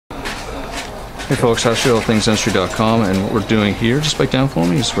Hey folks, HospitalThingsDentistry.com, and what we're doing here, just bike down for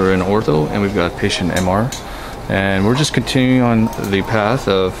me, is we're in Ortho and we've got patient MR, and we're just continuing on the path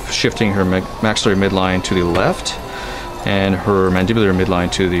of shifting her maxillary midline to the left and her mandibular midline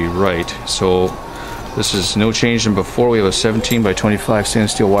to the right. So this is no change than before. We have a 17 by 25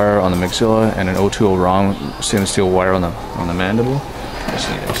 stainless steel wire on the maxilla and an 020 round stainless steel wire on the mandible.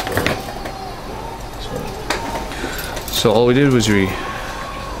 So all we did was we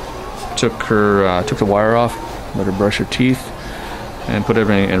took the wire off, let her brush her teeth, and put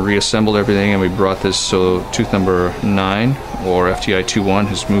everything and reassembled everything, and we brought this so tooth number 9 or FTI 21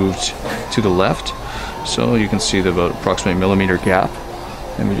 has moved to the left. So you can see the about approximately millimeter gap,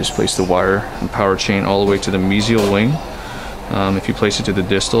 and we just place the wire and power chain all the way to the mesial wing. If you place it to the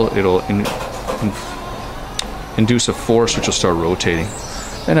distal, it'll induce a force which will start rotating,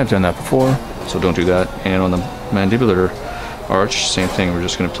 and I've done that before, so don't do that. And on the mandibular arch, same thing. We're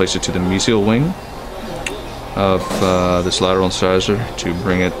just going to place it to the mesial wing of this lateral incisor to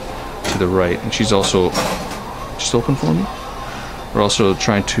bring it to the right. And she's also just open for me. We're also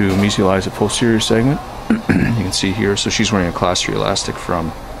trying to mesialize the posterior segment. You can see here. So she's wearing a class 3 elastic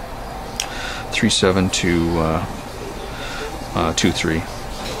from 3.7 to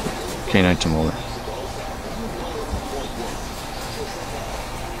 2.3 canine to molar.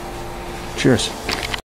 Cheers.